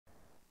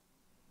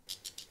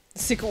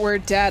Secret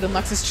word dad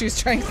unlocks his true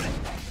strength.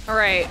 All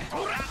right.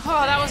 Oh,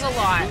 that was a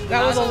lot.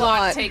 That was a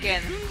lot. To take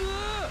in.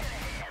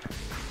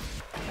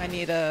 I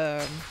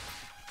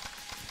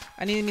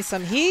need me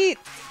some heat.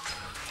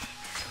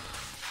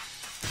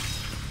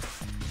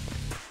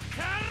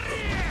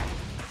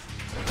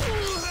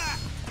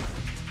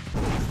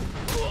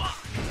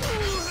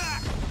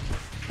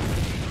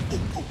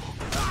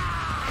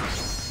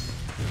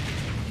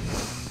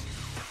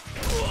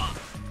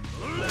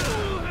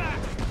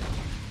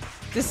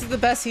 This is the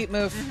best heat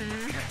move. I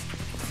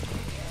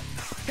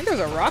think there's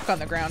a rock on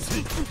the ground.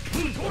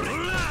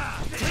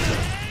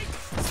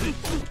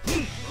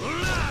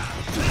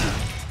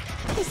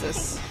 What is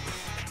this?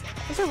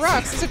 Those are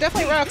rocks. These are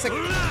definitely rocks. I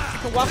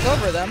can walk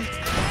over them.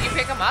 You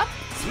pick them up?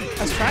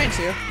 I was trying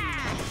to.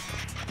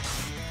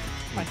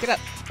 Come on, get up.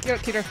 Get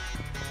up, Peter.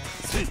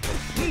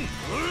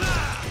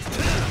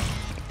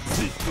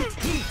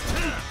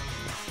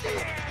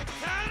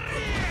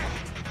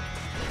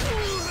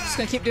 Just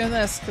gonna keep doing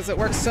this because it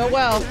works so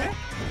well.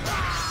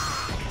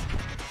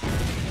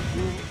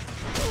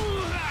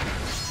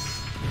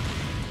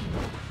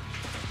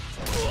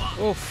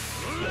 Oof.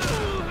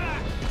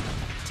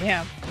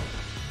 Damn.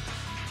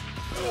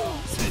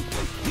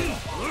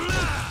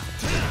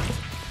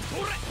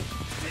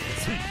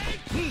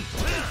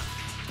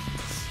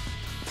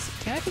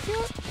 Can I pick you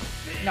up?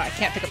 No, I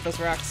can't pick up those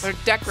rocks. They're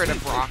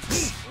decorative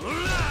rocks.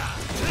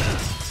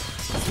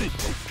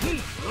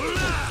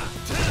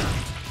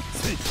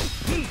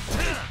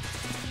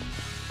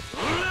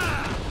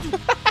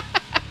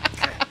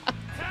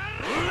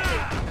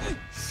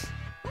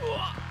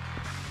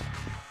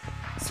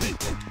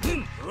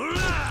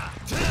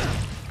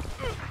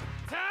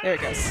 There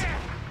it goes.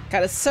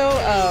 God, it's so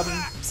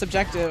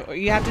subjective.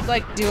 You have to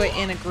like do it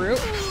in a group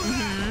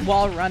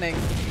while running.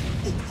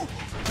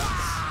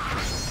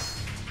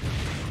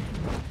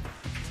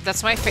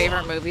 That's my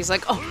favorite move. He's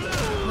like, oh,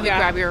 let me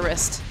grab your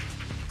wrist.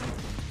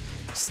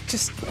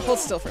 Just hold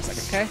still for a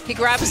second, okay? He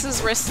grabs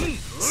his wrist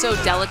so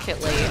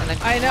delicately and then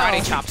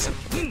karate chops him.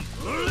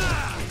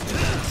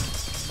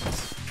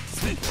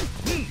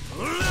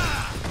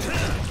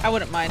 I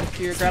wouldn't mind if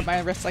you grabbed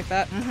my wrist like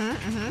that.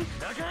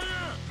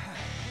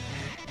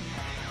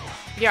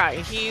 Yeah,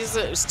 he's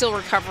still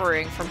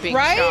recovering from being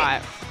right?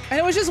 shot. And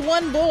it was just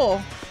one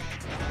bull.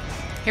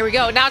 Here we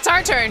go. Now it's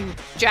our turn,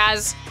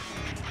 Jazz.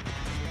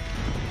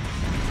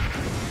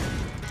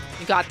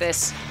 You got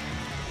this.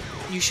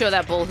 You show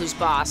that bull who's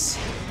boss.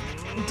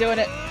 I'm doing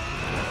it.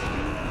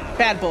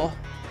 Bad bull.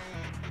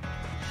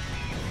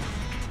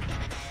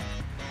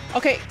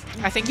 Okay,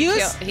 I think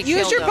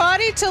use your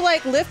body to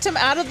like lift him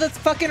out of the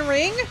fucking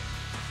ring.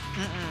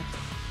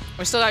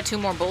 We still got 2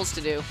 more bulls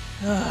to do.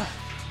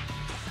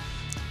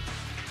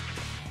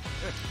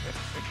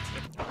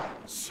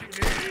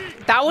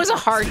 That was a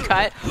hard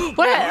cut.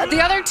 What?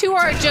 The other 2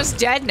 are just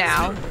dead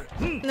now.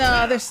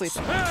 No, they're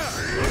sleeping.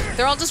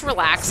 They're all just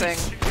relaxing.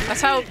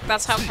 That's how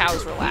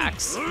cows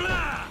relax.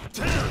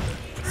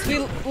 We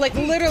like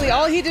literally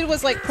all he did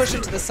was like push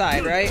him to the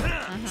side, right?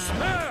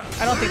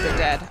 I don't think they're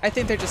dead. I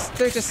think they're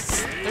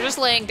just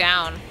laying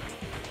down.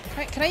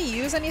 Can I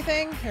use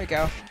anything? Here we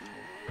go.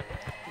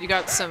 You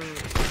got some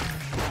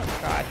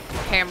God.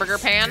 Hamburger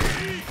pan.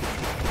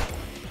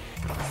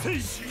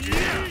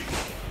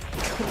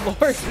 Good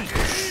Lord.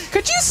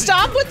 Could you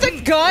stop with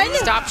the gun?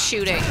 Stop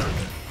shooting.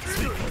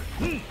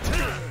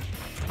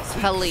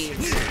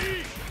 Please.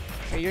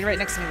 Okay, you're right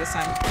next to me this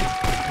time.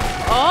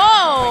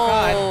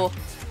 Oh!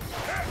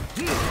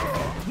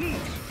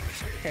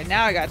 Okay,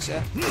 now I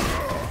gotcha.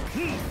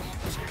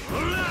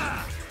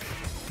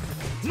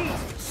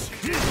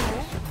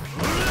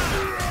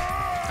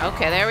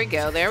 Okay, there we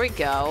go. There we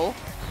go.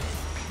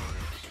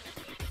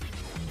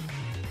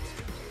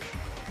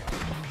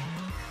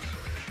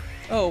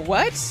 Oh,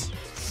 what?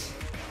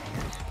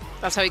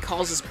 That's how he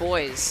calls his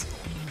boys.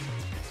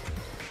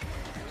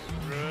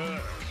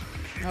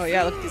 Oh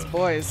yeah, look at these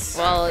boys.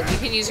 Well, you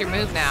can use your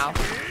move now.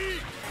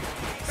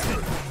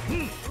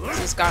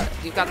 So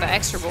you've got the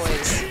extra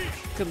boys.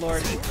 Good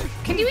Lord.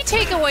 Can you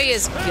take away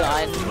his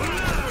gun?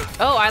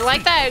 Oh, I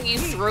like that you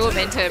threw him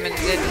into him and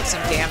did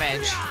some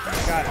damage.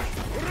 Got it.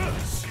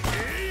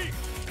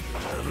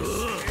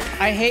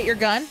 I hate your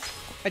gun.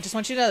 I just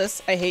want you to know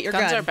this. I hate your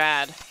gun. Guns are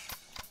bad.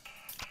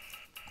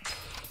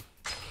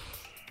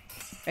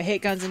 I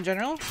hate guns in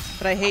general,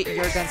 but I hate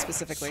your gun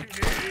specifically.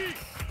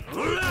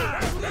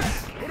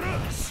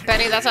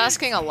 Benny, that's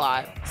asking a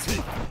lot.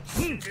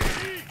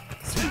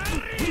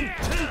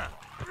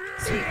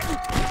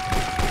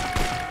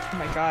 Oh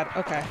my God,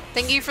 okay.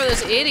 Thank you for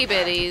those itty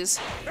bitties.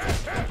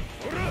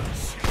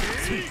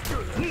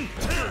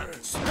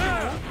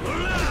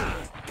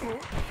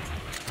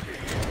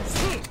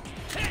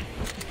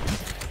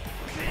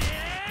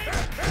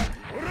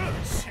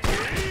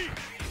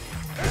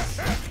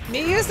 Let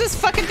me use this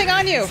fucking thing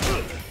on you.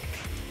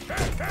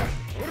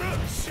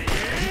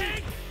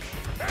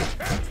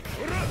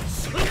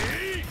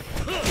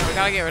 We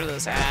gotta get rid of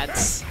those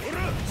ads.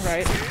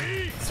 Right.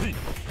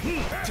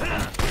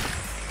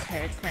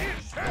 Okay,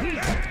 come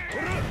here.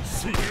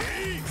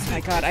 Oh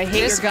my god, I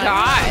hate This your gun.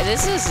 guy,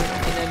 this is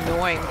an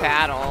annoying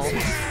battle.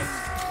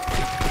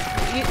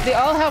 They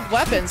all have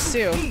weapons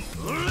too.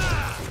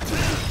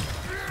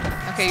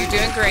 Okay, you're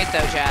doing great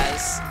though,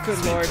 Jazz. Good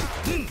lord.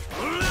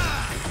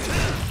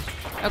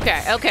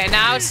 Okay,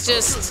 now it's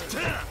just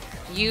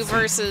you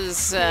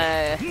versus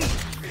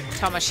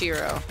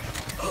Tamashiro.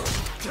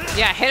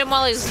 Yeah, hit him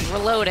while he's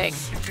reloading.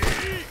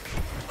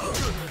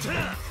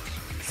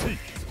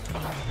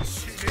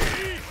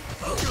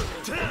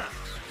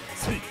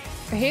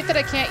 I hate that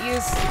I can't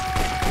use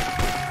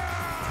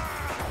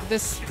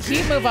this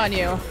heat move on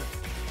you.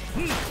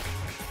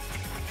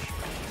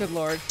 Good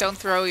lord. Don't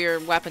throw your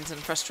weapons in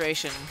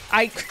frustration.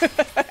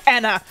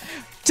 Anna,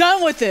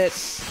 done with it.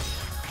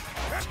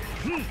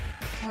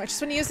 Oh, I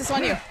just want to use this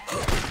on you.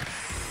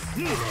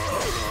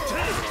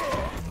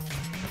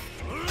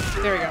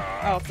 There we go.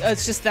 Oh,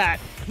 it's just that.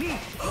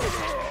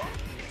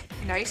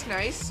 Nice.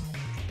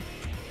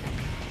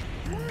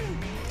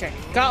 Okay,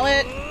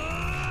 gauntlet. Come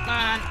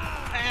on.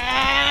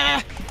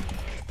 Ah!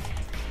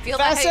 Feel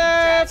that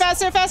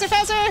Faster!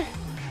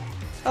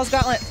 That was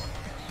gauntlet.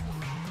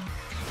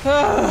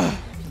 Ugh.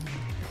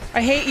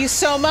 I hate you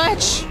so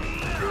much.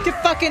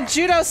 Get fucking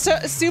judo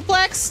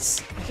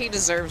suplexed. He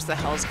deserves the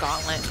Hell's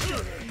Gauntlet.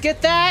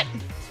 Get that.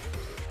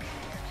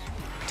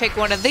 Take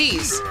one of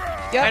these.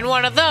 Yep. And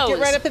one of those. Get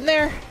right up in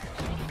there.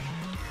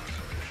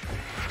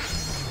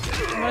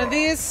 One of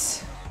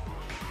these.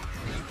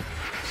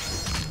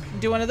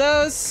 Do one of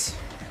those.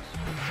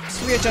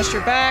 Just readjust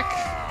your back.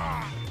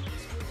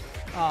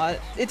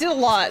 It did a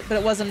lot, but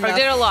it wasn't enough.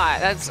 It did a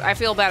lot. I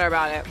feel better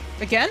about it.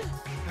 Again?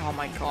 Oh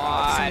my So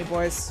god. many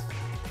boys.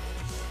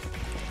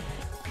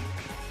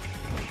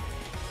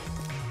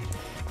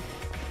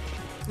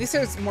 At least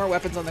there's more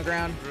weapons on the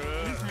ground.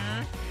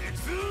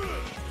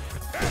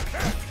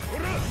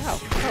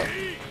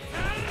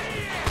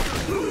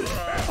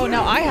 Oh,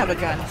 now I have a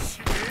gun.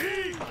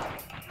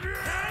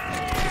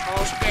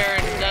 All spare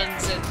and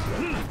guns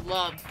and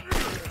love.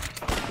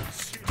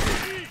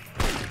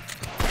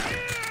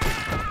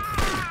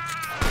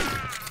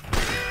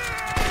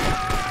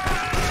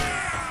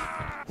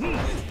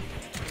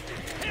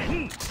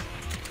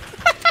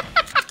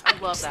 I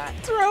love that.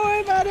 Throw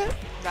him at it.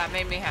 That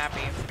made me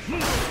happy.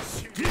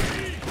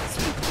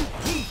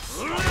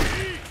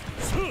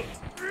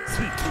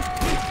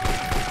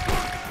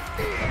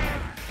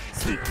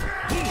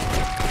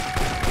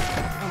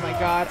 Oh my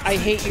god, I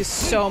hate you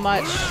so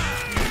much.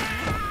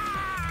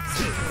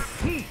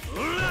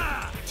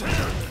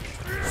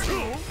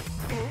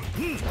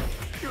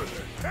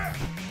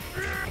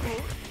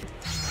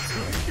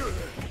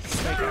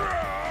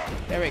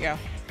 There we go.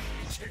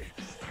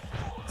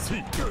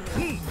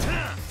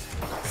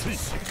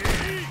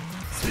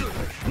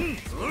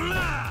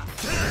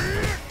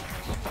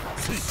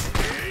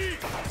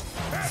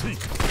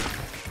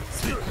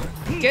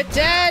 Get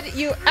dead,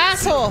 you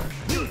asshole!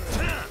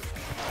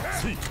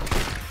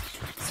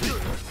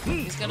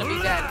 He's gonna be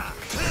dead.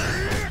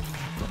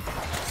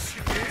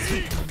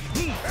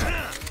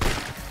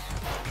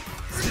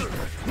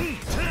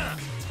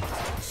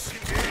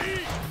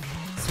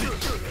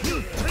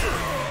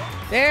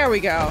 There we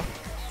go.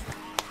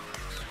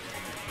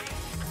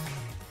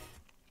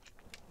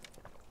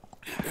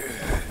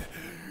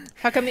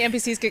 How come the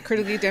NPCs get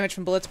critically damaged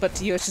from bullets, but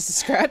to you it's just a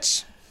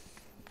scratch?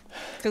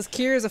 Because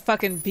Kiryu's a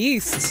fucking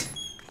beast.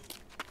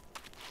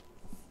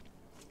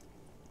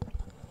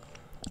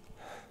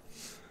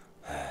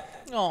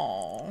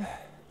 Aww.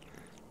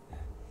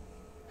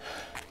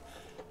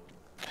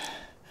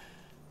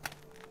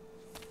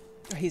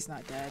 He's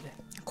not dead.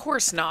 Of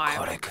course not.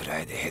 これくら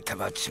いでへた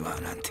ばっちま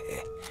うなんて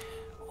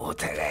お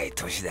互い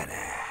年だな。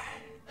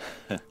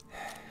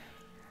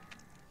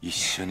一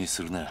緒に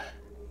するな。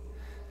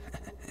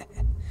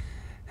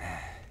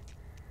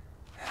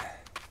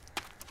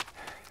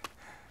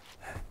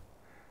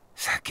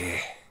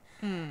酒。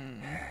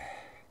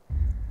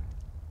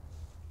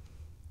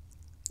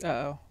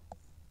Uh-oh.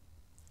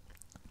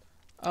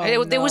 Oh,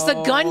 It was the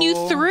gun you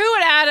no. threw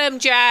it at him,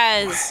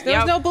 Jazz. There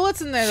was no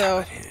bullets in there,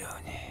 though.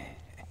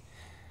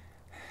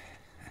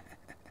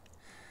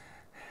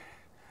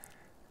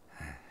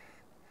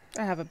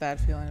 I have a bad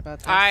feeling about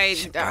this.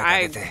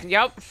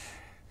 Yep.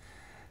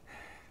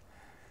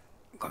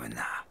 ごめん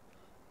な。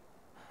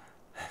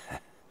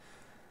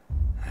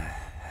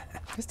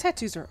 His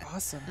tattoos are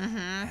awesome.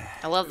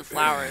 I love the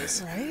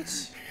flowers. Right?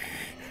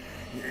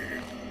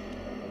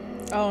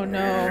 Oh,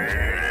 no.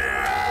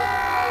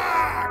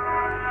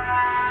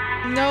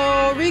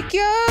 No,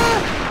 Rikiya!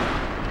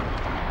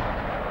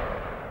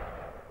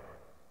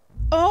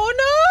 Oh,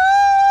 no!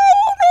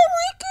 No,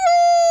 Rikiya!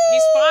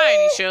 He's fine.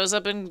 He shows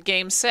up in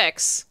game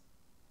 6.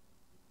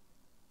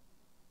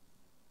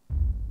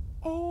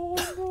 Oh,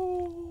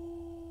 no.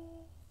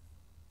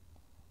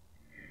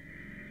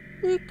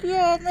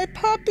 Rikiya, my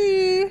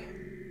puppy!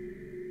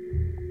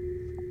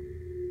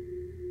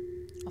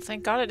 Well,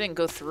 thank God it didn't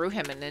go through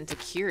him and into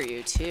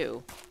Kiryu,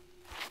 too.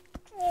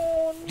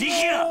 Oh,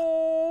 Rikiya!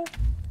 no.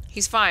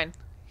 He's fine.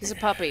 He's a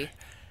puppy.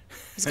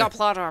 He's got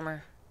plot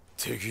armor.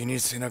 敵に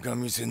背中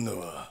見せんの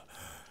は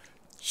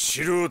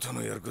素人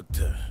のやるこ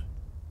とだ。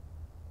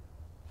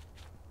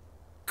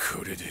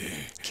これで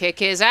Kick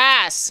his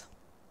ass.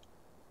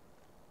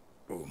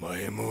 お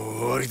前も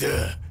終わりだ。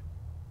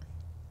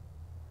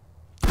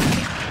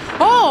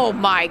 Oh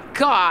my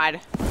god.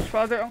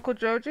 Father, Uncle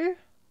Joji?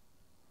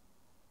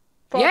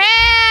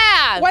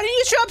 Yeah! Why didn't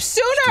you show up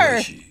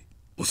sooner?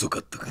 遅か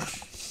ったか。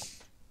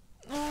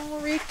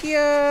 Oh,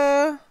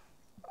 Rikiya.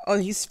 Oh,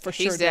 he's for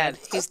sure He's dead.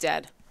 He's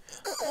dead.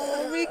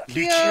 Oh,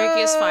 Rikiya.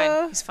 Rikiya's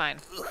fine. He's fine.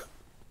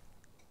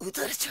 撃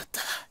たれちゃっ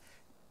た。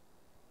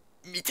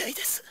みたい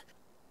です。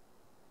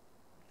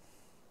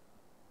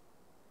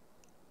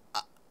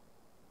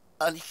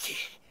兄貴。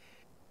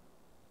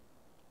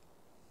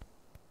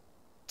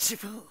自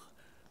分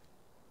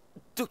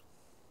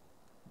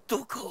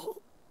ど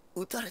こ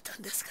を撃たれた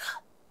んですか。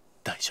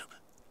大丈夫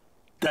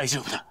大丈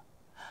夫だ。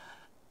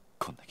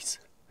こんな傷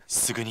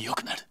すぐに良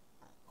くなる。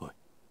おい、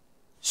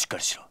しっか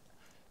りしろ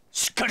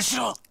しっかりし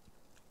ろ。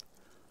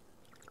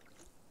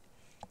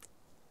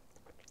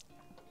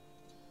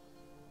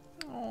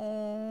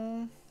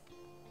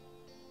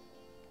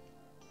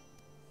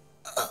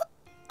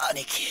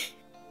兄貴、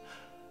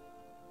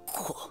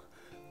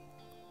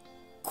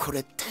こ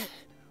れって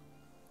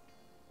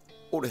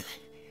俺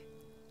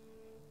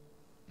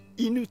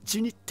犬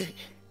死にって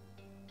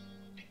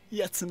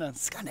やつなん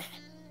すかね。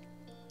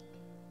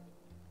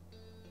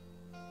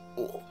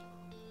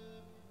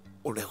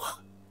俺は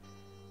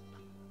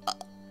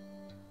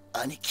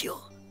兄貴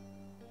を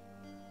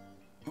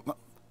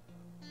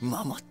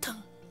守った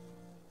ん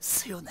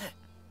すよね。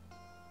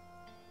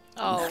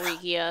 Oh,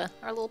 Rikiya,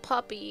 our little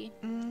puppy.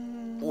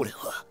 俺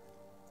は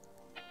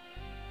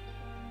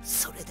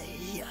それで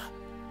いいや。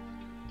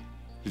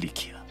リ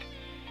キヤ、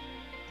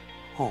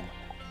ホーム。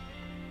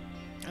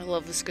 I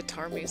love this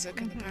guitar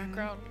music in the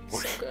background.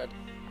 So good.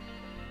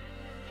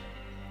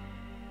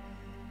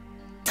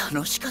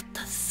 楽しかっ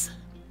たっす。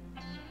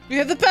 We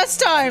had the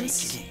best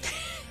times.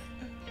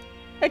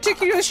 I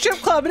took you to a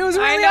strip club and it was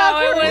I really know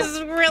awkward. it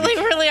was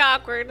really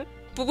awkward.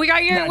 But we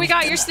got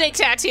your snake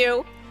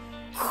tattoo.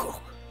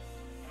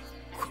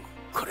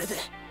 これで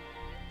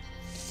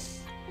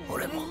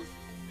俺も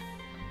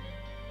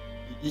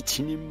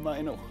一人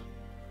前の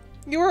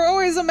You were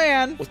always a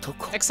man,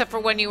 男 Except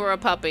for when you were a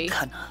puppy.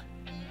 かな。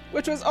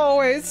 which was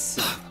always.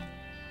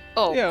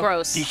 Oh, Yeah.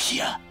 gross. リキ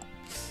ヤ、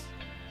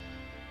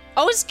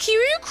 Oh, is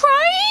Kiryu crying?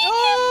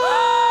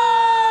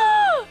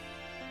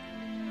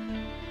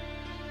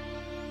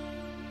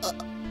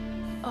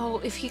 Oh,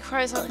 if he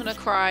cries, I'm gonna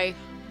cry.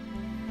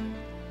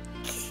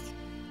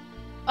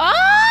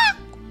 Ah!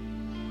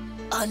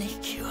 兄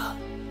貴は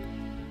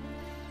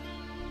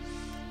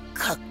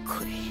かっ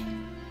こいい。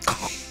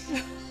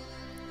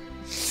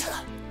さ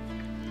あ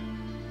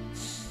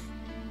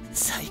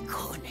最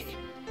高に。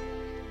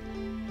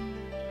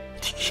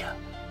リキヤ、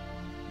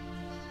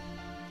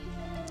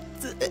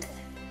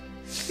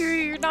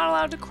 Kiryu, you're not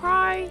allowed to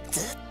cry.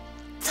 絶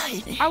対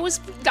に I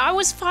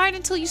was fine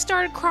until you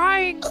started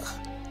crying.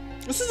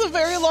 This is a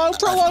very long,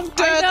 prolonged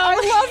death. know. I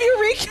love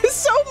you, Rikiya,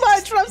 so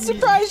much, but I'm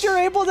surprised you're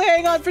able to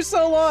hang on for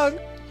so long.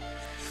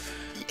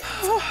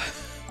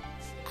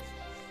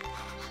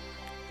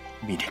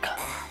 峰か。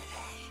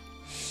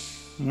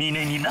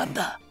峰になん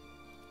だ。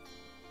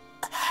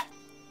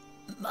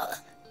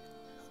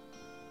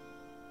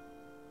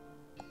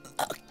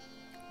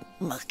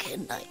負け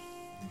ない。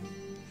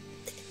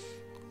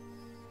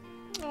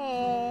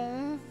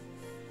 Oh.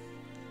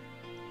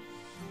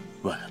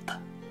 わかった。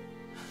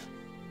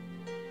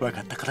わ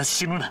かったから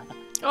死ぬな。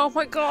 Oh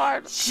my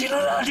god. 死ぬ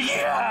な、リキ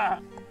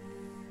ヤ。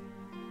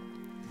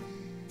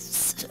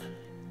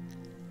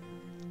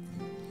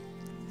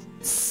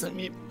す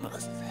みま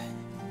せん。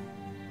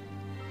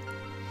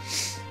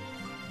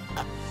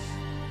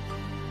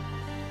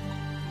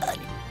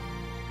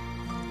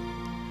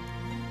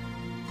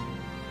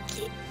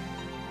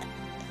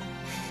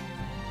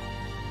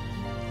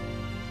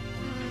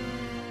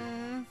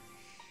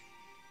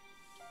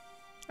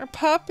Our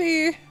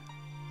puppy.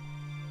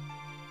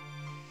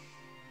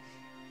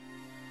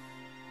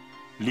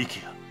 リキ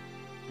ヤ。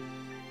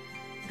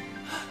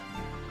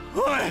お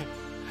い、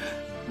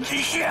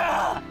リキ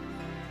ヤ。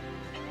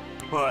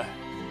おい、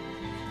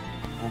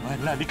お前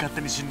何勝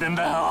手に死んでん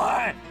だよ、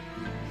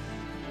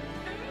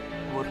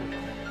おい。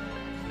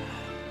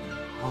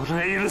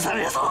俺は許さ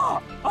ねえ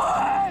ぞ。お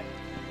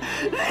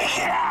い、リキ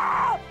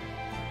ヤ。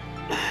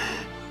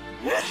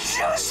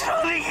一応し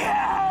ろ、リキ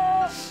ヤ。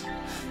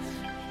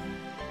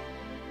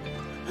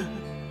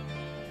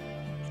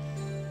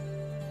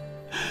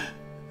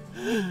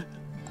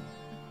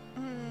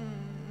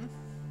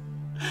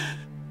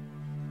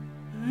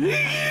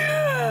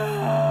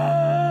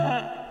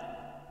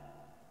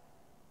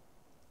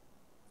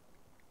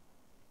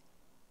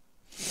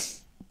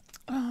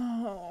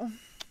Oh.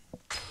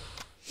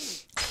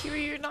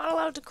 Kiryu, you're not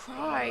allowed to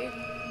cry.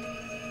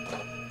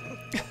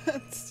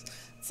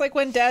 It's like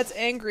when dad's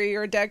angry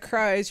or dad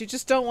cries, you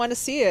just don't want to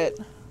see it.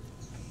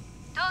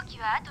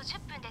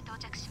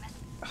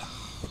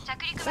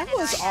 That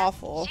was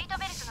awful.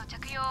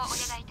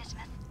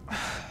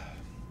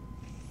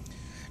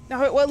 Now,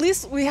 well, at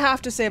least we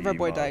have to save our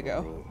boy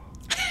Daigo.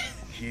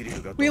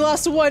 We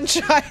lost one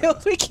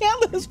child. We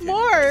can't lose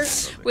more.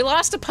 We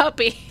lost a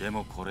puppy.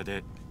 Oh,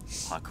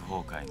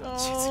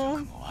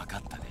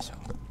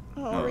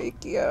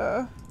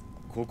 Rikiya.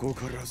 I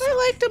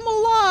liked him a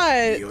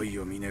lot.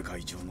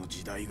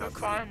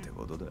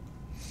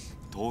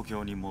 東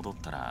京に戻っ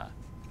たら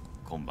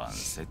今晩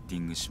セッテ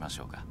ィングしまし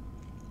ょうか。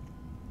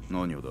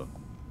何をだ。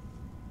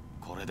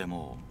これで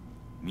も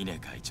う峰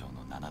会長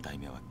の7代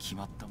目は決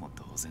まったも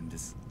同然で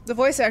す。 The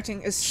voice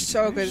acting is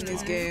so good in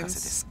these games.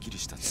 すっきり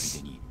したつ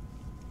いでに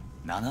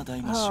7代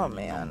目 Oh 就任の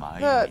man,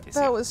 前 that です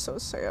よ。 was so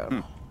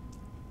sad.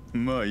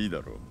 まあいいだ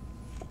ろう。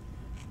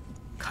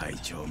会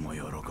長も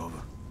喜ぶ。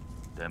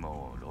で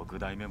も6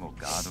代目も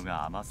ガード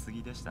が甘す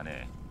ぎでした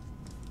ね。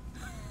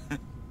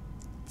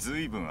ず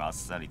いぶんあっ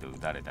さりと打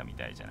たれたみ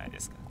たいじゃないで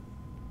すか。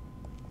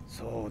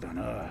そうだ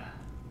な。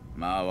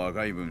まあ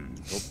若い分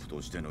トップ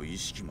としての意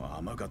識も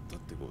甘かったっ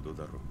てこと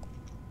だろ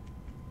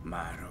う。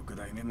まあ6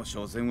代目も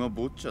所詮は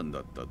坊ちゃん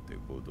だったって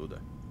ことだ。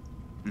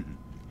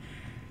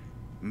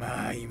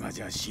まあ今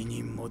じゃ死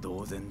人も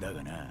同然だ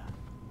がな。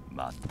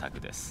全く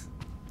です。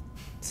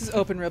 This is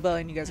open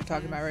rebellion you guys are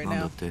talking about right なん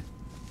だ now. って。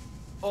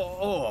お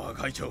お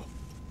会長。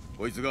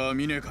こいつが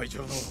峰会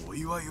長のお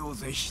祝いを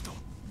ぜひと。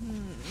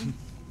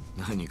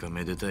何か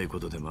めでたいこ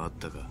とでもあっ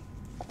たか。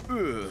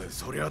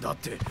そりゃだっ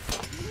て。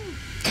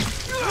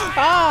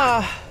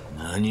Ah!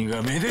 何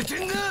がめで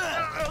てんだ。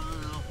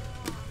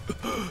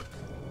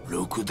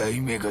6代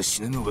目が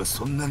死ぬのが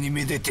そんなに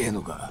めでてえ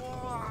のか。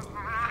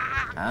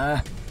あ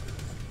あ、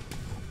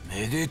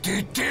めでてえ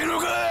ってえの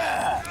か。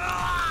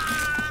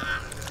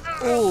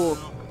Oh.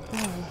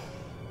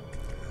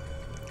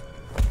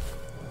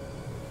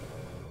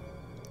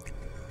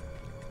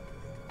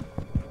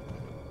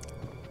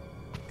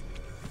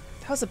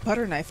 That was a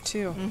butter knife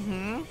too.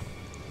 Mm-hmm.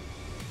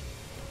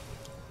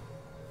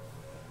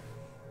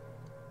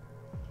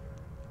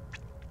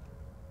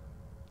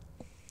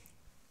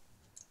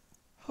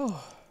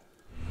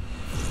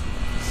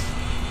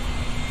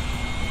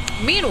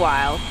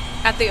 Meanwhile,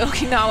 at the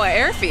Okinawa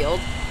airfield.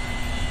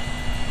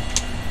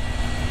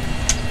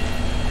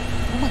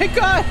 Oh my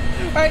god!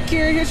 Alright,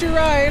 Kiryu, here's your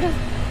ride.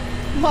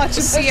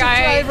 Macho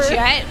CIA driver.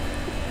 jet.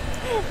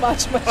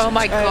 Macho Oh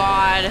my driver.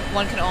 god,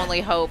 one can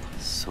only hope.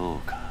 そう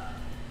か。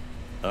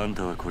あん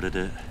たはこれ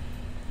で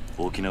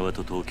沖縄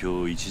と東京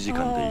を1時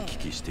間で行き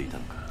来していた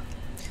のか。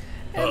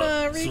And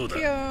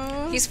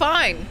Rikiya. He's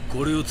fine.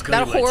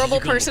 That horrible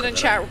person in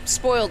chat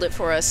spoiled it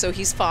for us, so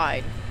he's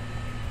fine.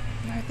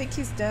 I think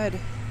he's dead.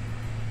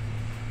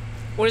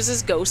 What is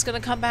this ghost gonna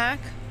come back?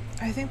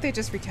 I think they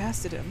just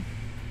recasted him.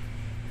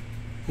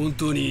 What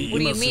do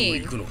you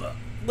mean?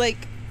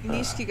 Like,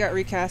 Nishiki got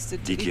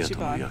recasted to リキヤと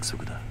の Ichiban. 約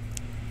束だ。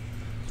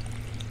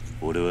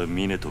俺は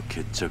峰と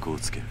決着を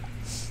つける。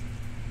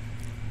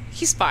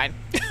 He's fine.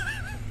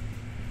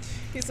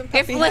 He's in If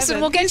puppy listen,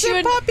 heaven. we'll get He's you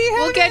in a puppy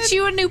we'll get heaven.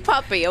 you a new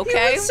puppy, He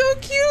okay? was so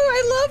cute.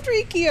 I loved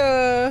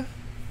Rikiya.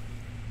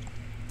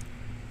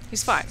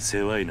 He's fine.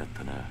 世話になっ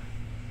たな。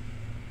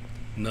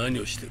何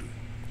をしてる。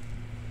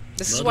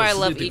 This is why I love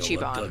まだ全てが終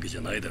わったわ Ichiban. けじ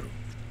ゃないだろう。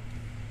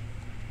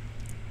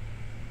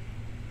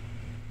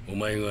お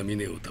前がミ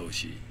ネを倒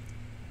し、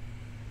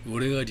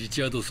俺がリ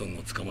チャードソン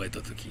を捕まえ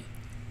た時、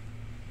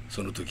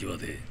その時ま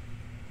で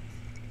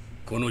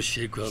この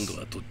シェイクハンド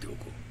は取っておこ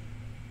う。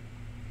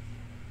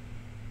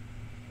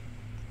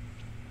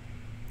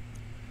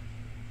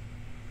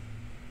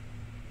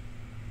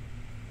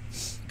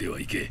では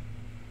行け。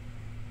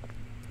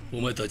お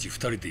前たち二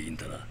人でいいん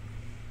だな。あ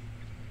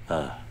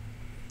あ。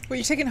 Wait,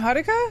 you taking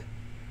Haruka?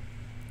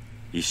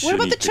 一緒に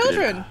行ってく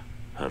れるか、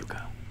はる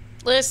か。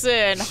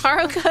 Listen,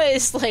 Haruka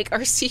is like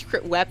our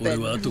secret 俺 weapon.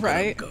 は後か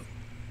ら向かう。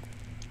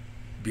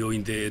病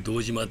院で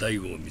堂島大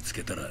吾を見つ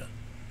けたら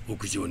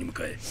屋上に向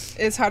かえ。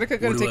 Is Haruka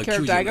going to take care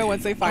of Daigo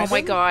once they find Oh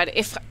my him? god,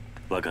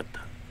 わかっ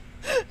た。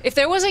 if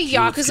there was a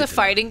Yakuza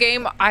fighting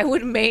game, I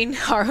would main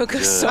Haruka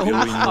じゃあ so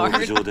病院の屋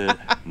hard. 上で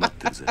待っ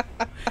てるぜ。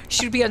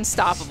 She'd be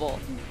unstoppable.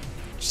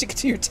 She could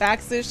do your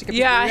taxes. She could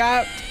Yeah. pay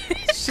your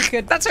She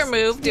could That's her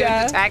move, doing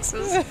Yeah. the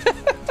taxes.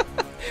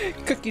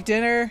 cook you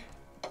dinner.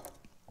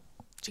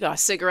 She got a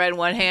cigarette in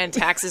one hand,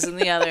 taxes in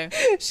the other.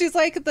 She's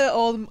like the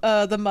old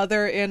the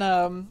mother in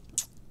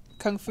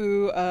Kung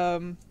Fu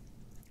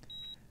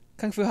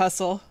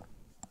Hustle.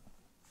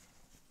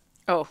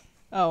 Oh.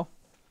 Oh.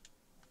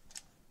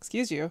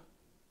 Excuse you.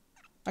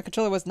 My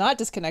controller was not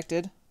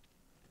disconnected.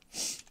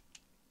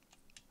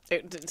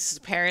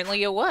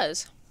 Apparently it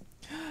was.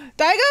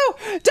 Daigo!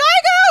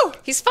 Daigo!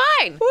 He's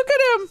fine. Look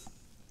at him.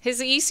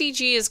 His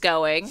ECG is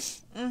going.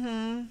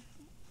 Mm-hmm.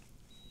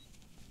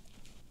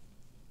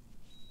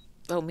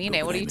 Oh,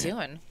 Mine, what are you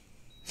doing?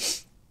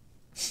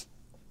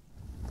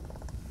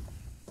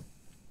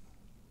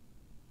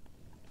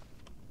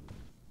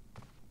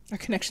 Our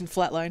connection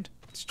flatlined.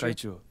 It's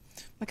true.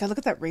 My God, look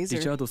at that razor.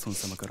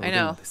 I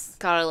know.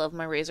 God, I love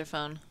my Razor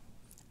phone.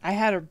 I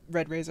had a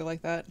red razor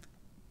like that.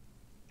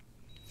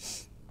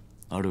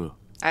 ある。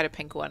 I had a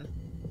pink one.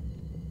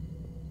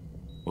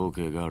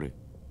 OK がある。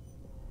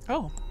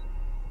 Oh.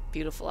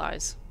 Beautiful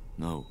eyes.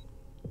 No。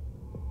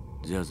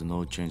There's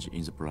no change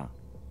in the plan.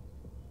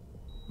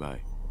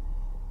 Bye.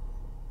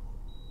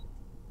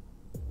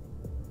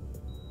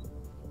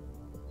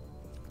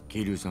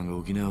 桐生さんが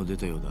沖縄を出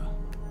たようだ。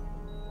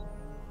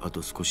あ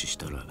と少しし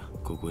たら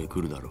ここへ来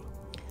るだろう。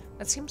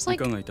 That seems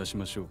like いかがいたし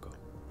ましょうか。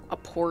 a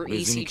poor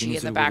ECG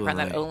in the background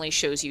that only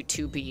shows you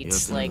 2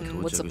 beats. Like,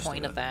 what's the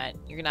point of that?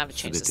 You're gonna have to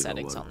change the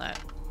settings on that.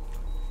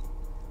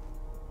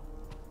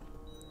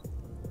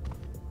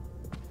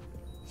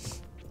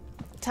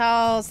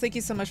 Tals, thank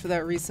you so much for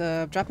that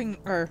resub. Drop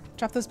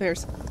those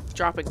bears.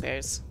 Dropping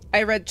bears.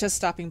 I read just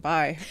stopping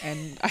by,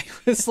 and I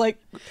was like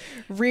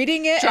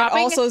reading it and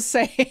also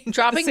saying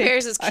dropping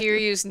bears is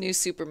Kiryu's new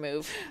super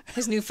move,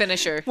 his new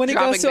finisher. When he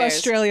goes to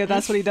Australia,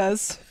 that's what he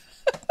does.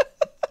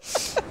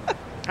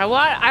 I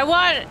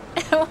want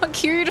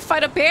Kiryu to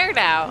fight a bear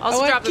now.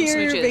 Also drop them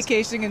Kiryu smooches.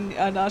 vacationing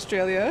in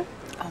Australia.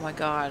 Oh my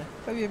god,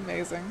 that'd be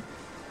amazing.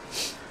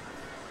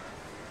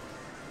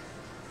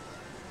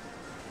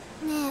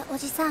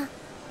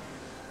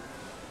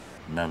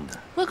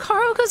 Look,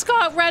 Haruka's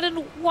got red and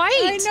white.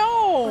 I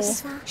know.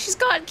 She's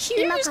got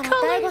Kiryu's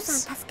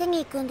colors.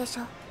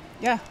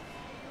 Yeah.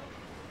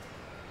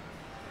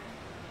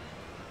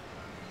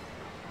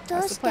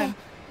 That's the plan.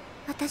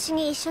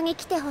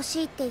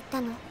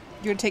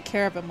 You're gonna take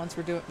care of him once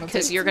we're doing.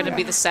 Because you're gonna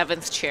be the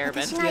 7th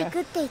chairman. Yeah.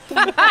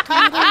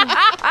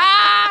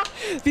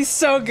 Be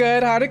so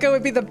good. Haruka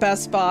would be the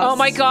best boss. Oh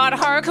my god,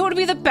 Haruka would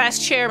be the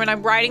best chairman.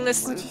 I'm writing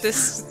this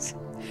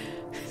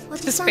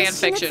fan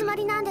fiction. It's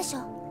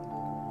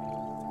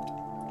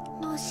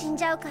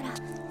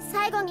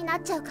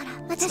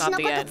not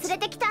the end.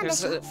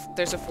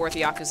 There's a 4th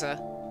Yakuza.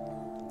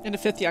 And a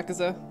 5th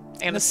Yakuza.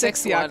 And a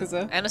 6th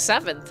Yakuza. And a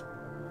 7th.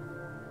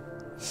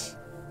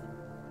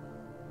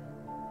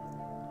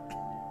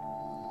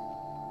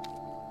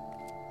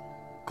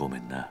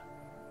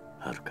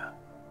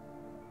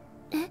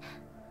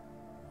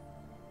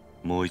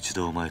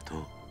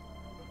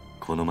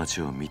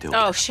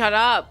 Oh, shut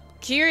up.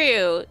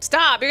 Kiryu,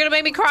 stop. You're gonna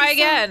make me cry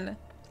again.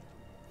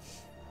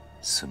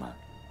 すまん。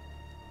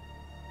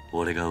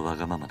俺がわ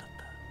がままだっ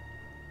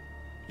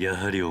た。や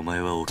はりお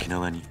前は沖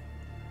縄に。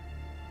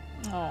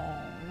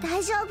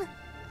大丈夫。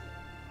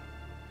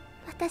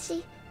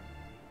私、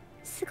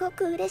すご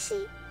く嬉し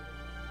い。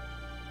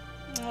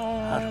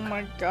Oh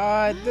my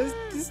god.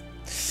 This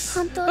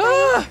本当だよ。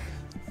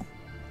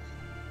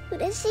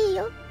嬉しい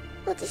よ、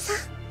おじさん。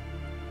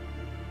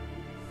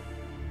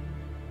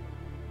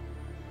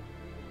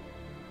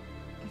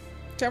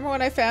Do you remember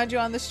when I found you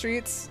on the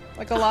streets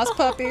like a lost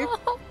puppy?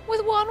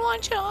 With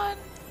Wanwan-chan.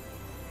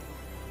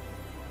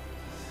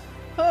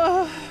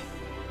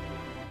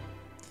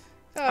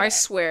 I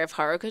swear if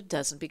Haruka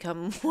doesn't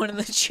become one of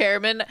the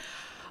chairmen,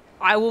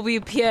 I will be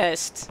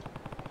pissed.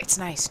 It's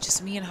nice,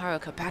 just me and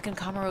Haruka back in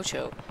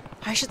Kamurocho.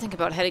 I should think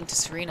about heading to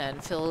Serena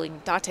and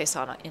filling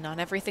Date-san in on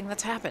everything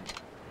that's happened.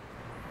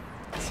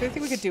 Is there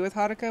anything we could do with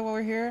Haruka while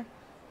we're here?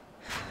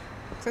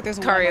 Looks like there's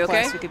one more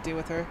quest we could do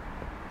with her.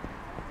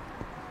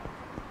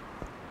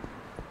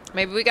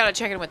 Maybe we gotta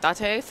check in with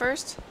Date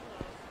first?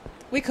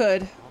 We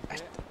could.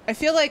 I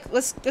feel like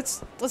let's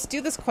do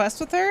this quest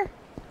with her.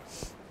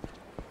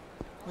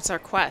 What's our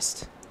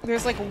quest?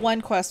 There's like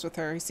one quest with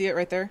her. You see it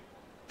right there?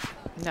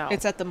 No.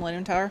 It's at the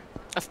Millennium Tower.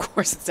 Of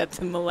course it's at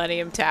the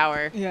Millennium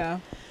Tower. Yeah.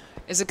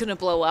 Is it gonna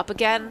blow up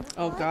again?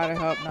 Oh god, I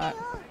hope not.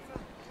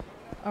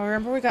 Oh,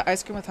 remember we got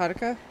ice cream with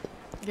Haruka?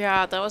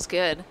 Yeah, that was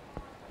good.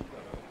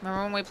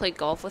 Remember when we played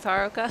golf with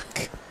Haruka?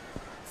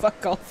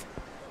 Fuck golf.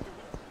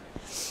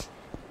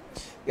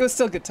 It was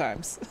still good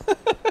times.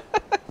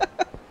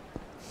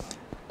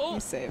 Let me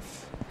save.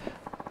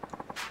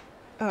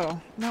 Oh,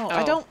 no,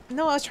 I don't.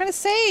 No, I was trying to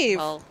save.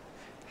 Well,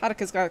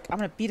 Haruka's got. I'm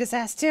gonna beat his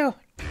ass too.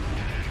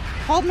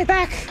 Hold me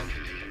back.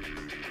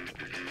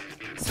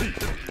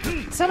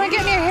 Someone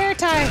get me a hair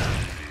tie.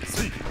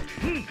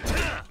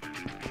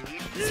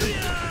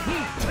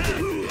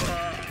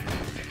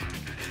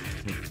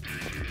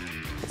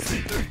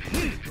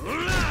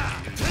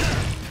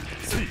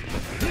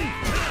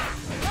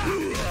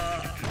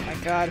 Oh my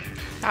god.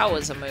 that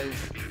was a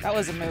move. That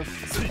was a move.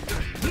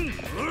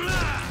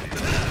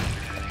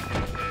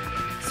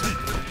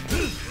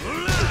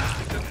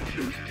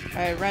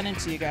 I ran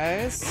into you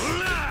guys.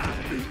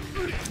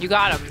 You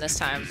got him this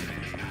time.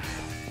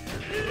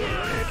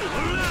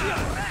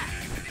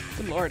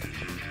 Good lord.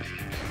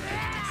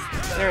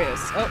 There he is.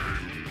 Oh.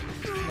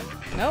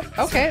 Nope.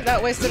 Okay,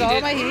 that wasted all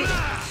of my heat.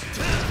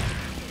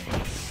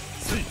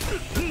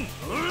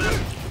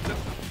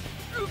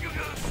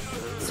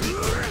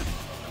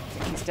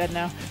 He's dead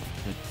now.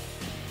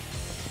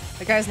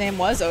 The guy's name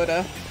was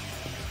Oda.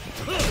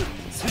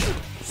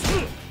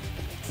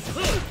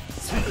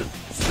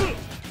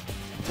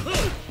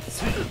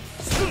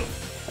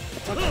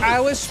 Look, I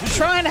was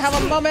trying to have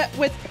a moment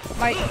with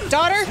my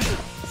daughter.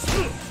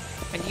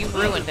 And you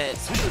ruined it,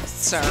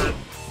 sir.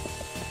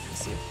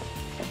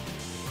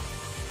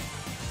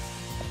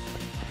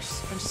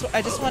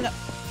 I just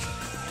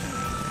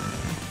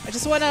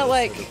wanna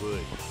like.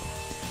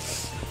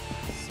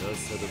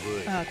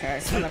 Okay,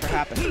 that'll never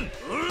happen.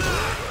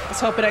 I was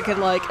hoping I could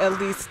like at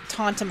least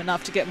taunt him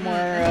enough to get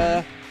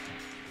more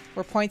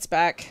points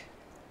back.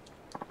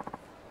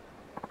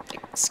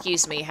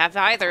 Excuse me, have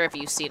either of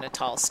you seen a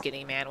tall,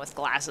 skinny man with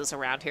glasses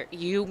around here?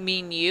 You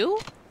mean you?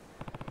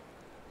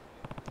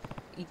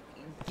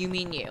 You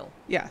mean you?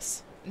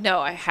 Yes. No,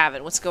 I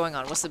haven't. What's going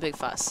on? What's the big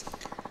fuss?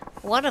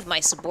 One of my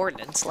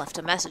subordinates left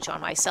a message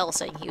on my cell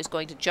saying he was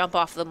going to jump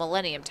off the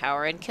Millennium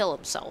Tower and kill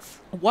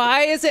himself.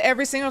 Why is it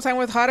every single time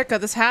with Haruka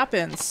this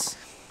happens?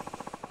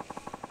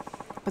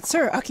 But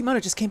sir,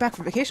 Akimoto just came back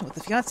from vacation with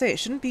the fiancé.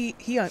 Shouldn't he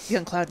be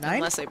on Cloud 9?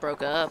 Unless they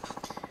broke up.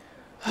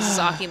 This is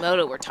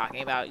Akimoto we're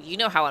talking about. You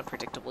know how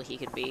unpredictable he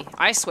can be.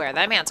 I swear,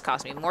 that man's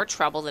caused me more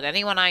trouble than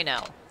anyone I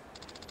know.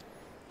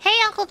 Hey,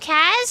 Uncle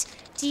Kaz,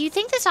 do you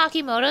think this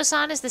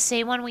Akimoto-san is the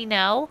same one we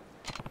know?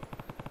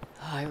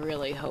 I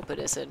really hope it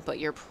isn't, but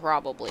you're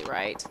probably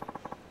right.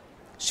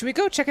 Should we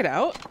go check it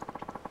out?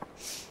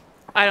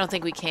 I don't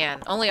think we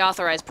can. Only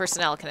authorized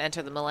personnel can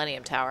enter the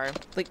Millennium Tower.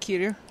 Like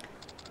Kiryu?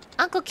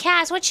 Uncle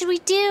Kaz, what should we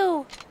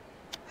do?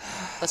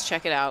 Let's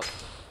check it out.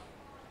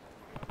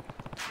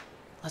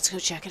 Let's go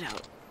check it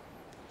out.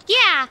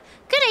 Yeah,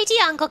 good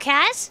idea, Uncle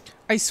Kaz.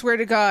 I swear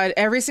to God,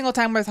 every single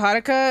time with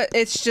Haruka,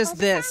 it's just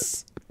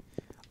this.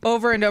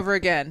 Over and over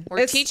again.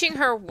 We're teaching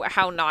her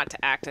how not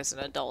to act as an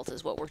adult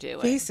is what we're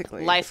doing.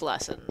 Basically. Life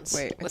lessons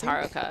with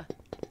Haruka.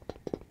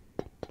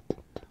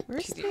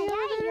 Where's the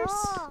elevators?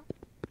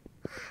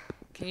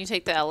 Can you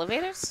take the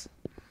elevators?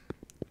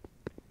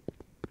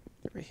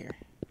 Right here.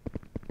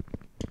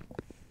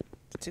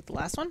 Take the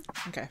last one?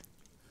 Okay.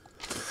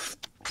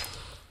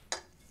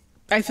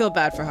 I feel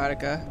bad for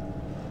Haruka.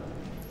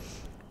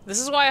 This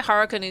is why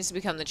Haruka needs to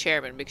become the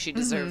chairman, because she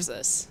deserves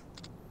this.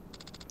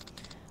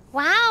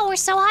 Wow, we're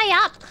so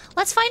high up.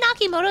 Let's find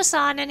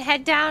Akimoto-san and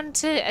head down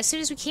to as soon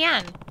as we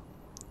can.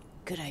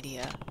 Good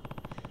idea.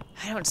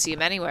 I don't see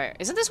him anywhere.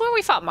 Isn't this where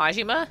we fought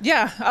Majima?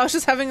 Yeah, I was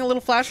just having a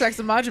little flashbacks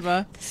of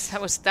Majima.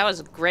 That was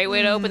a great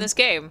way to open this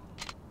game.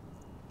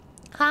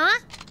 Huh?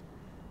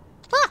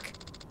 Look,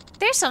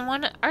 there's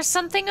someone or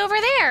something over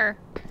there.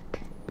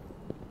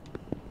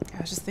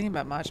 I was just thinking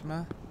about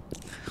Majima.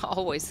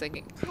 Always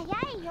thinking.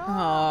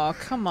 Oh,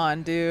 come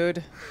on,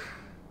 dude.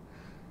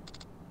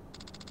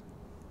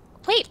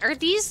 Wait, are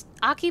these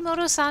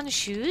Akimoto-san's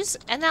shoes?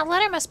 And that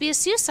letter must be a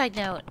suicide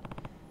note.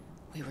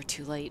 We were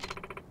too late.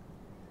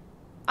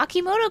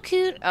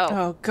 Akimoto-kun.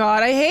 Oh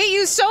God, I hate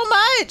you so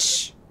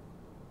much.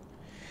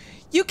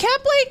 You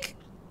kept like.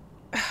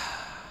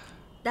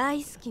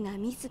 大好きな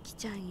みずき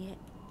ちゃんへ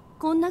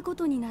こんなこ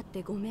とになっ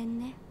てごめん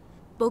ね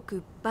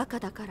僕バカ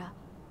だから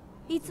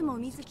いつも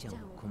みずきちゃんを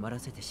困ら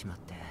せてしまっ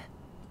て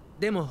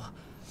でも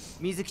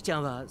みずきちゃ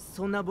んは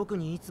そんな僕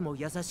にいつも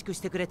優しくし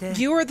てくれて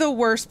You are the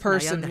worst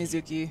person,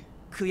 Mizuki.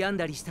 悔やん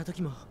だりした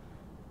時も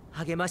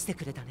励まして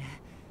くれた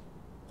ね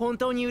本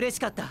当に嬉し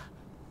かった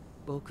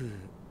僕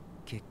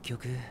結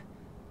局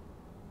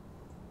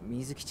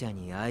みずきちゃん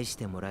に愛し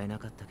てもらえな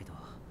かったけど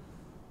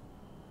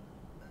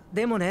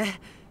でもね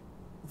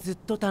ずっ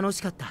と楽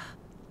しかった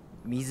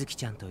みずき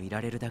ちゃんといら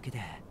れるだけで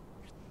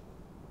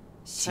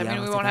I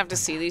mean, we won't have to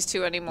see these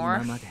two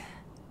anymore.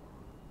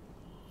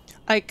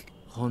 Like,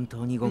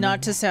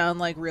 not to sound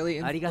like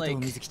really like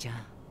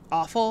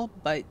awful,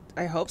 but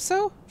I hope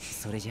so.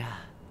 Do you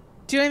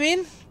know what I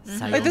mean?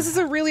 Like, this is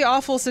a really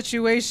awful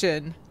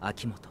situation.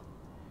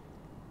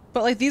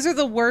 But like, these are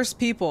the worst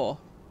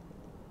people.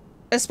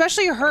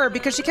 Especially her,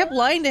 because she kept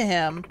lying to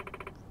him.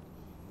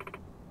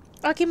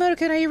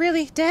 Akimoto-kun, are you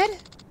really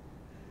dead?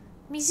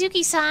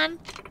 Mizuki-san.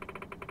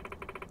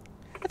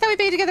 I thought we'd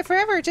be together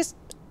forever, just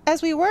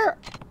as we were.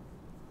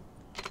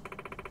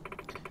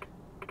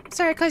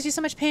 Sorry I caused you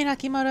so much pain,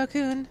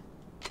 Akimoto-kun.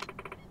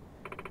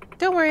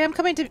 Don't worry, I'm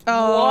coming to.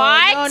 Oh,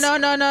 what?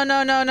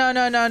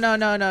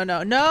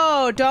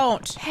 No,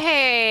 don't.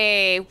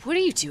 Hey, what are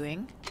you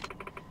doing?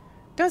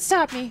 Don't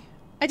stop me.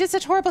 I did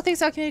such horrible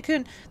things,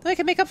 Akimoto-kun, that I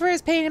can make up for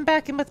his pain and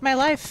back in with my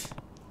life.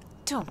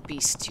 Don't be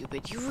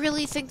stupid. You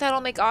really think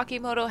that'll make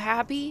Akimoto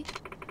happy?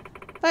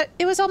 But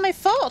it was all my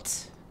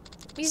fault.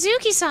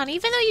 Mizuki-san,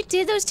 even though you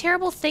did those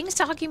terrible things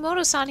to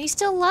Akimoto-san, he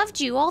still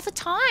loved you all the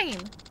time.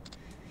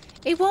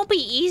 It won't be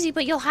easy,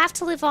 but you'll have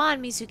to live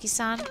on,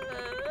 Mizuki-san.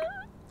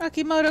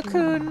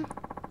 Akimoto-kun.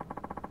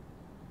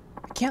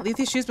 I can't leave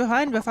these shoes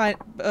behind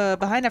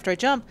after I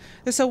jump.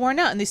 They're so worn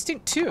out and they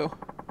stink too.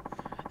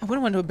 I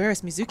wouldn't want to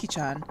embarrass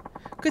Mizuki-chan.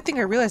 Good thing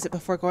I realized it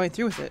before going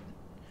through with it.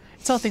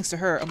 It's all thanks to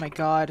her. Oh my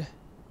god.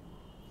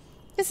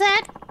 Is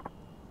that...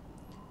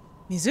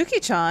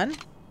 Mizuki-chan?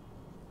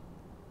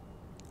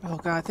 Oh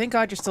god, thank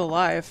god you're still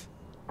alive.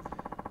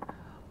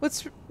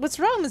 What's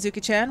wrong,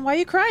 Mizuki-chan? Why are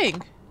you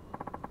crying?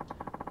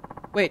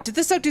 Wait, did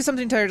this dog do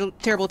something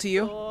terrible to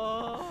you?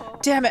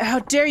 Damn it, how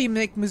dare you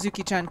make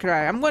Mizuki-chan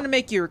cry. I'm going to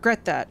make you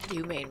regret that.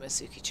 You made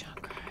Mizuki-chan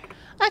cry.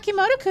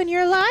 Akimoto-kun,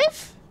 you're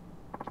alive?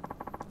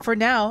 For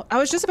now, I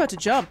was just about to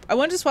jump. I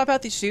wanted to swap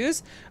out these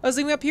shoes. I was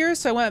leaving up here,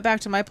 so I went back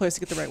to my place to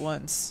get the right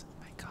ones.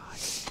 Oh my god.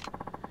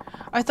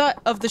 I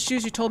thought of the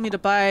shoes you told me to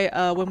buy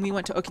when we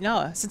went to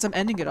Okinawa. Since I'm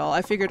ending it all,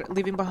 I figured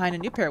leaving behind a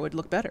new pair would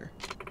look better.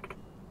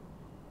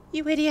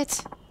 You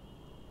idiot.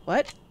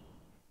 What?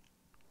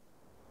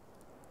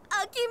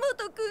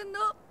 Akimoto-kun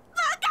no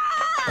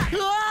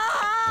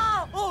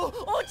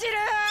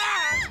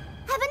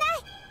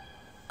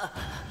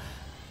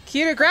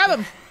Kiryu, grab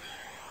him!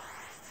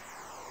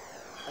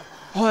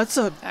 Oh, that's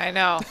a... I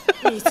know.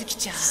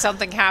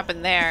 Something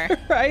happened there.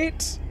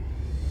 Right?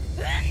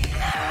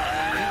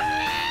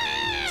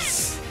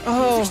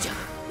 Oh.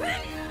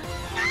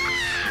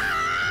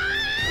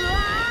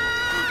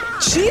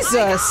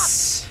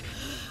 Jesus!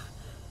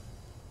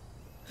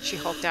 She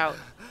hulked out.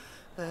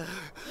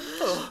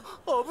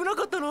 危な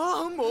かった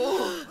な、もう。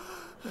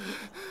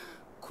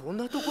こん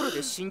なところ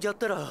で死んじゃっ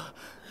たら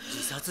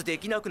自殺で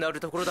きなくなる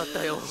ところだっ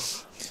たよ。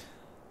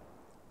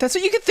That's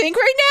what you could think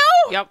right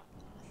now? Yep.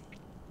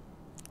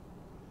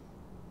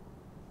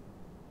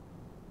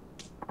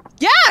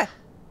 Yeah!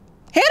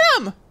 Hit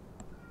him!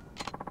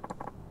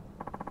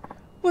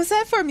 What's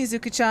that for,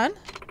 Mizuki-chan?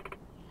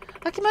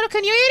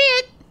 Akimoto-kun, you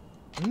idiot!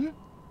 Hmm?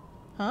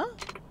 Huh?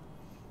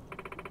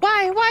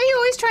 Why are you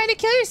always trying to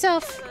kill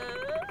yourself?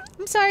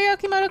 I'm sorry,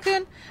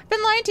 Okimoto-kun. I've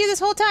been lying to you this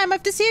whole time.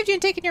 I've deceived you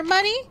and taken your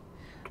money.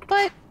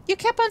 But you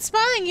kept on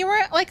smiling. You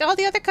weren't like all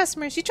the other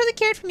customers. You truly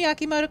cared for me,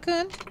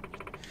 Okimoto-kun.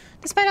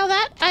 Despite all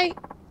that,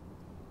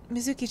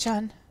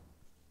 Mizuki-chan.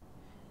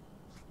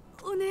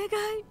 お願い。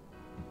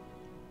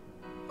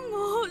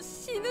もう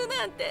死ぬ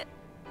なんて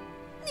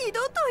二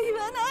度と言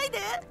わないで。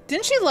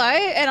 Didn't she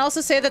lie and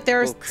also say that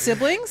they're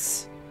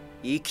siblings?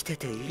 生きて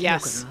ていいのかな。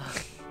 Yes.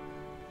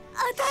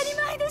 当たり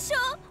前でしょ。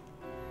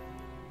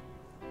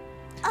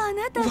あ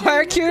なた Why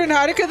are Kiryu and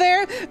Haruka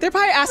there? They're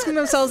probably asking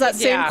themselves that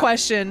same Yeah.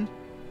 question.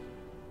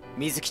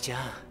 水木ちゃ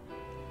ん、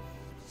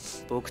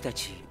僕た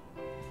ち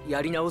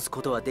やり直す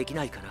ことはでき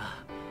ないか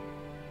な。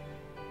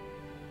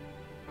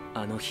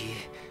あの日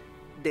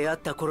出会っ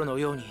た頃の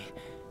ように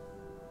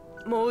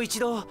もう一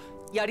度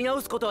やり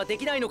直すことはで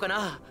きないのか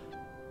な。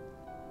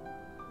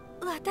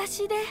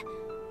私で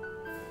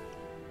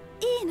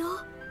いいの？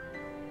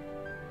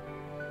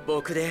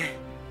僕で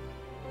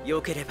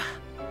よければ。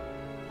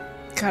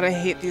 God, I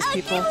hate these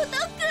people.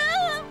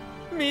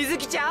 水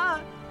木ちゃ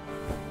ん、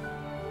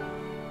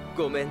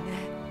ごめん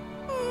ね。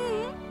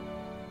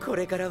こ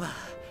れからは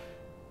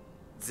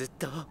ずっ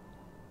と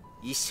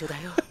一緒だ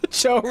よ。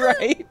Joe,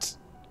 right?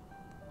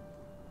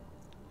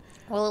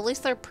 Well, at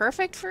least they're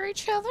perfect for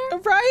each other.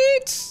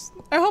 Right?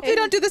 I hope they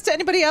don't do this to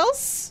anybody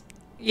else.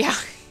 Yeah.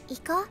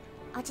 行こ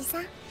う、おじさ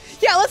ん。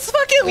 Yeah, let's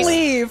fucking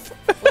leave.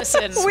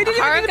 Listen, We didn't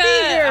even be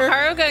here.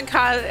 Haruka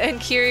and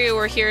Kiryu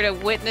were here to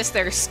witness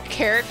their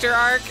character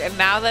arc, and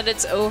now that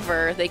it's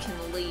over, they can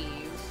leave.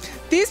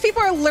 These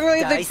people are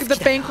literally the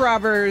bank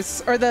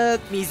robbers or the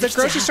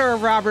grocery store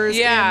robbers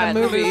in the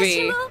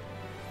movie.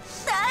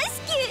 大好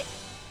き。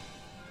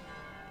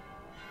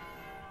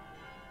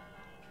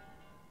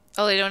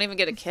 Oh, they don't even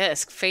get a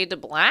kiss. Fade to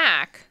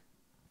black.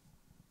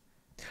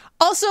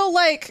 Also,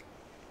 like,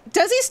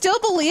 does he still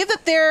believe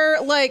that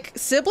they're like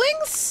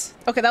siblings?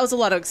 Okay, that was a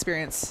lot of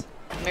experience.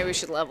 Maybe we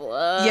should level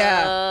up.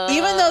 Yeah.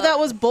 Even though that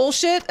was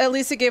bullshit, at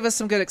least it gave us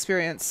some good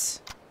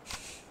experience.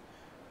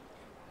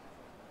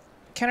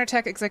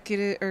 Counterattack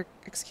executed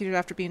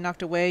after being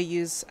knocked away.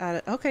 Use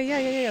added. Okay,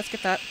 yeah. Let's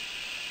get that.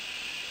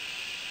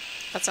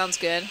 That sounds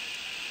good.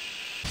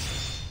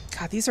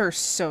 God, these are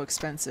so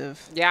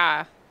expensive.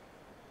 Yeah.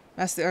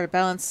 Master the art of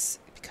balance.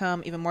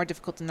 Become even more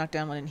difficult to knock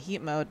down when in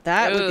heat mode.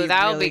 That would be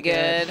that really would be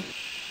good.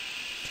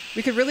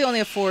 We could really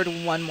only afford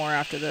one more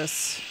after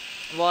this.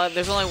 Well,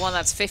 there's only one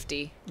that's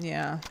 50.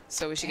 Yeah.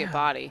 So we should get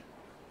body.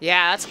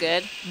 Yeah, that's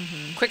good.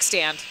 Quick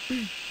stand.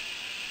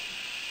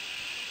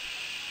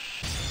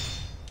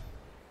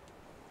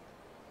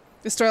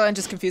 The storyline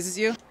just confuses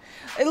you.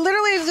 It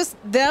literally is just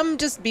them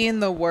just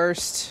being the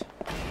worst.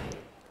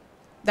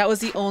 That was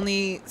the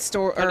only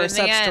story or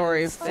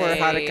sub-story for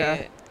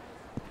Haruka.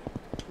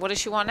 What does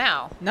she want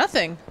now?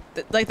 Nothing.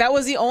 Like, that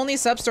was the only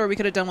sub-story we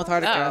could have done with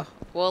Haruka. Oh.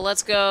 Well,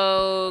 let's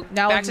go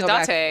now back to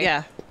Date.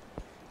 Yeah.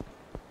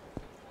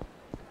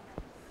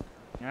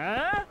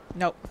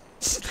 Nope.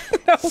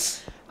 No.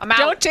 I'm out.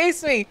 Don't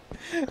chase me.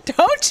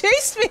 Don't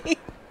chase me.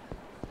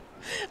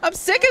 I'm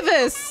sick of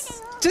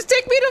this. Just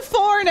take me to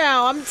 4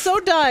 now. I'm so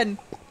done.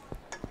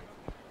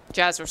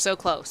 Jazz, we're so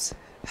close.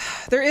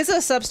 There is a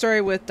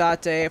sub-story with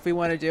Date if we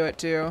want to do it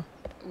too.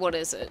 What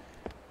is it?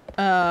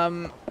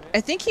 I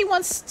think he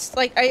wants,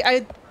 like,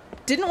 I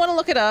didn't want to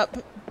look it up,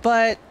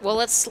 but... Well,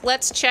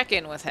 let's check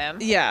in with him.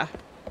 Yeah.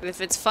 If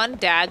it's fun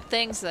dad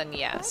things, then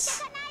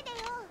yes.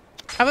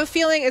 I have a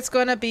feeling it's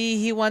going to be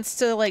he wants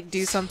to, like,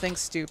 do something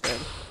stupid.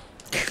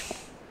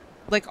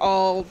 Like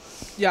all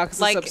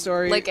Yakuza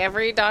sub-story. Like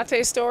every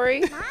Date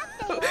story? No,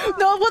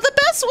 well, the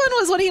best one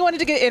was when he wanted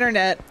to get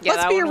internet. Yeah,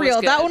 Let's be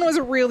real. That one was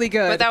really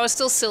good. But that was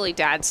still silly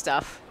dad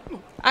stuff.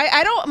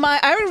 I don't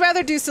mind. I would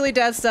rather do silly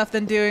dad stuff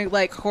than doing,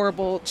 like,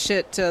 horrible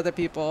shit to other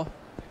people.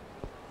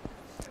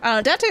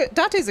 I don't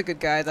know. Date's a good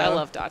guy, though. I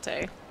love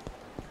Date.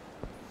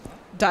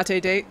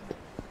 Date.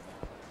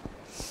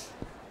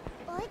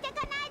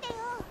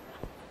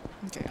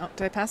 Okay, oh,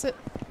 did I pass it?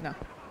 No.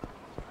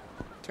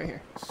 It's right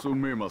here.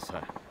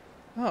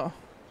 Oh.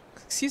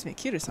 Excuse me,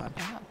 Kiryu-san.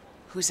 Oh.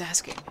 Who's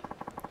asking?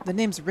 The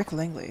name's Rick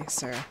Langley,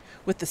 sir,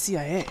 with the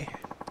CIA.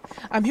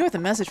 I'm here with a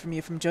message from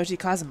you from Joji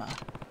Kazuma.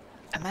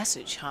 A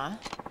message, huh?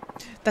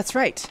 That's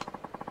right.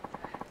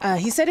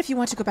 He said if you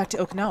want to go back to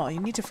Okinawa, you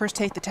need to first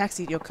take the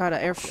taxi to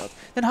Okada Airfield,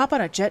 then hop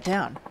on a jet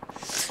down.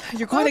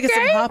 You're going to get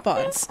some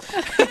hop-ons.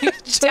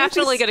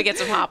 Definitely going to get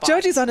some hop-ons.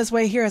 Joji's on his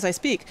way here as I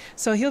speak,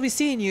 so he'll be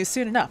seeing you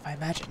soon enough, I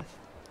imagine.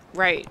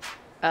 Right.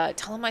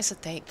 Tell him I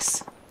said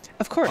thanks.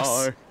 Of course.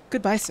 Bye.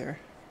 Goodbye, sir.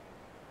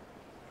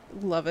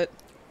 Love it.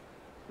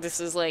 This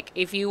is like,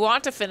 if you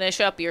want to finish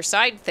up your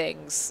side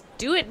things,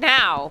 do it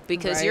now,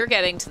 because you're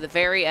getting to the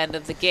very end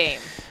of the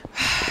game.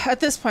 At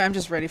this point, I'm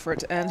just ready for it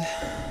to end.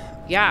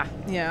 Yeah.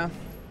 Yeah.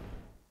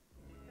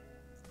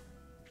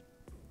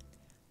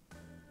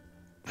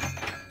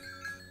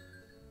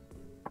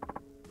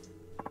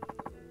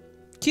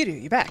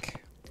 Kiryu, you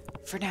back?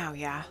 For now,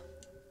 yeah.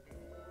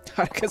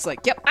 Haruka's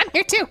like, yep, I'm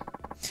here too.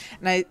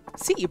 And I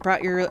see you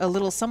brought a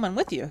little someone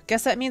with you.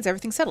 Guess that means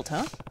everything's settled,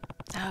 huh?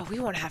 Oh, we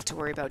won't have to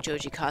worry about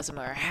Joji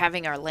Kazuma or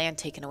having our land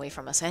taken away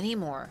from us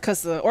anymore.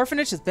 Because the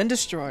orphanage has been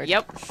destroyed.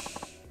 Yep.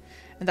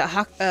 And the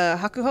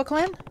Hakuho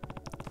clan?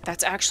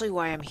 That's actually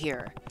why I'm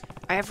here.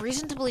 I have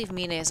reason to believe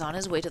Mine is on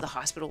his way to the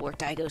hospital where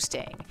Daigo's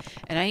staying,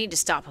 and I need to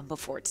stop him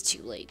before it's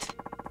too late.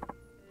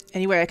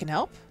 Any way I can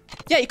help?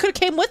 Yeah, you could have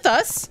came with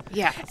us.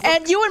 Yeah.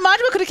 And you and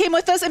Majima could have came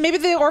with us, and maybe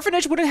the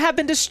orphanage wouldn't have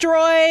been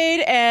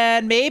destroyed,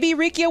 and maybe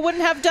Rikiya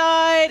wouldn't have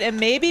died, and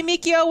maybe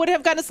Mikio would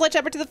have gotten a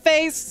sledgehammer to the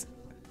face.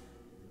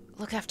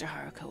 Look after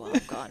Haruka while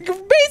I'm gone.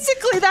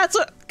 Basically, that's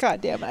what...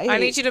 God damn it, I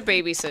need you to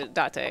babysit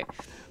Date.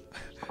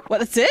 What,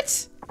 that's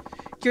it?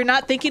 You're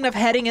not thinking of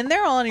heading in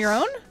there all on your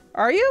own?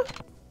 Are you?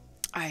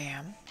 I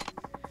am.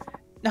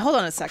 Now, hold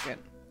on a second.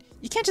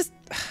 You can't just...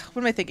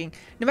 What am I thinking?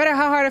 No matter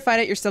how hard I fight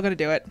it, you're still going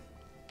to do it.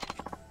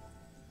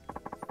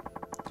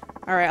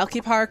 Alright, I'll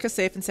keep Haruka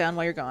safe and sound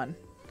while you're gone.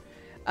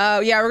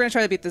 Yeah, we're going to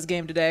try to beat this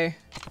game today.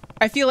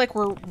 I feel like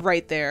we're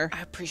right there.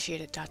 I appreciate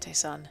it,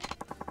 Date-san.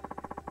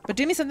 But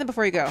do me something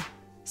before you go.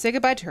 Say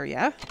goodbye to her,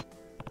 yeah?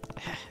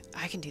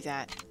 I can do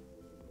that.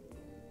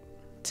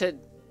 To...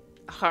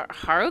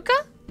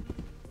 Haruka?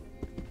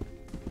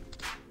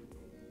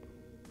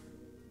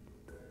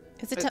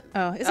 Is it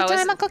time? Is it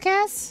time, Uncle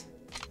Cass?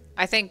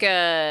 I think,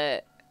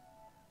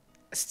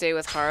 stay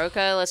with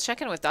Haruka. Let's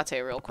check in with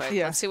Date real quick.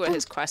 Yeah. Let's see what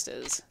his quest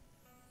is.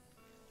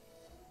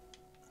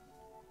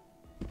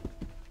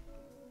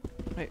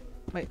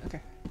 Wait,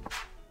 okay.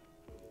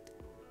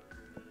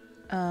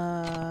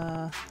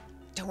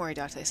 Don't worry,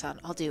 Date-san.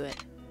 I'll do it.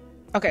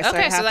 Okay, so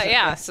okay, so that,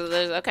 yeah. so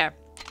there's, okay.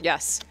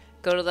 Yes.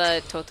 Go to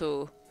the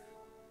Totu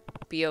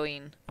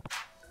Bioin.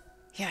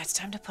 Yeah, it's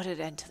time to put an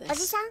end to this.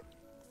 Oji-san?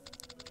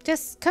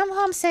 Just come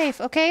home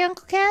safe, okay,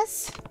 Uncle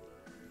Cass?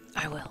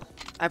 I will.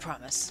 I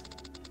promise.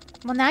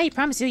 Well, now you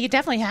promise you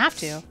definitely have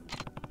to.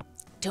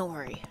 Don't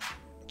worry.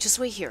 Just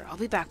wait here. I'll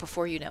be back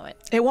before you know it.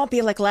 It won't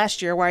be like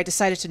last year where I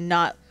decided to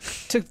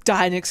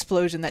die in an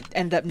explosion that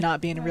ended up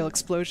not being a real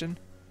explosion.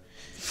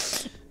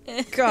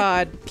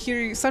 God,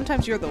 Kiryu,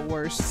 sometimes you're the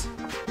worst.